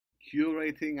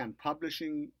Curating and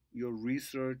publishing your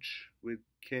research with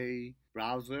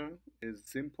KBrowser is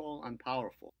simple and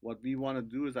powerful. What we want to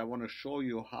do is I want to show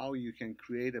you how you can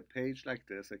create a page like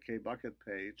this, a KBucket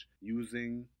page,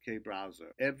 using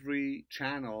KBrowser. Every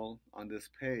channel on this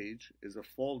page is a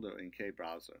folder in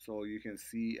KBrowser. So you can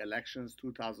see elections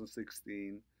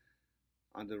 2016.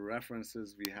 Under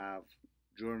references, we have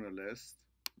journalist,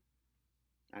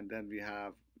 and then we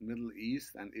have Middle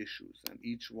East and issues, and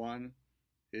each one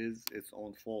is its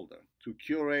own folder. To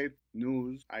curate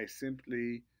news, I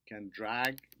simply can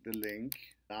drag the link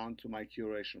down to my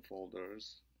curation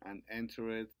folders and enter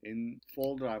it in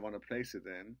folder I want to place it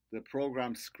in. The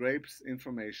program scrapes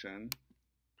information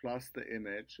plus the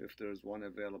image if there's one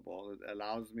available. It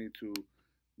allows me to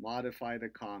modify the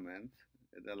comment.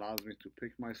 It allows me to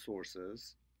pick my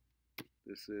sources.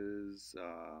 This is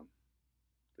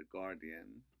the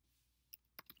Guardian.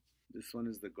 This one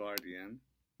is the Guardian.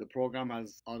 The program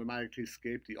has automatically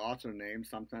escaped the author name.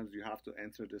 Sometimes you have to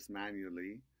enter this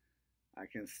manually. I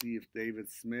can see if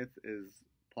David Smith is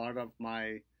part of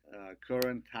my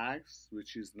current tags,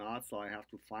 which is not, so I have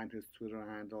to find his Twitter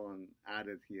handle and add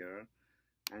it here.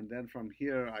 And then from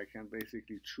here, I can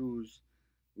basically choose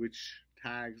which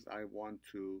tags I want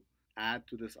to add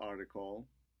to this article.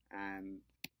 And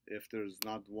if there's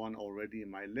not one already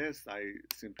in my list, I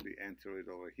simply enter it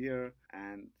over here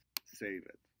and save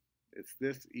it. It's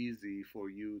this easy for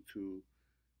you to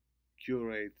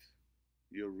curate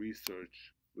your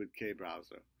research with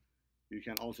KBrowser. You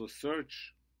can also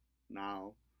search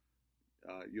now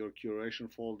your curation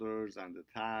folders and the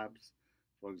tabs.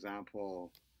 For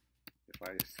example, if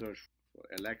I search for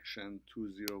election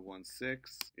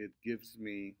 2016, it gives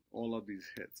me all of these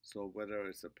hits. So whether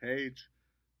it's a page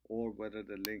or whether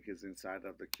the link is inside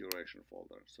of the curation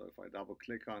folder. So if I double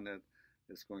click on it,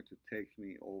 it's going to take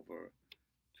me over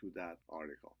to that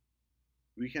article.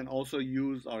 We can also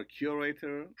use our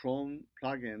Curator Chrome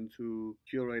plugin to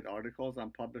curate articles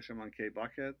and publish them on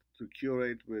KBucket. To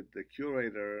curate with the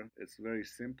Curator, it's very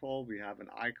simple. We have an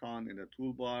icon in the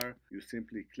toolbar. You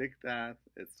simply click that.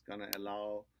 It's going to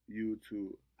allow you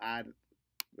to add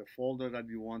the folder that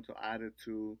you want to add it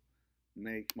to,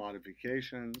 make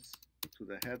modifications to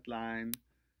the headline,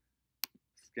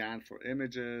 scan for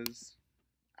images,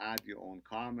 add your own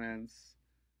comments,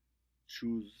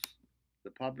 choose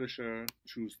the publisher,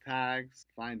 choose tags,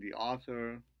 find the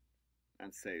author,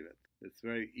 and save it. It's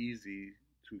very easy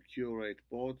to curate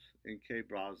both in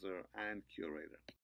KBrowser and Kurator.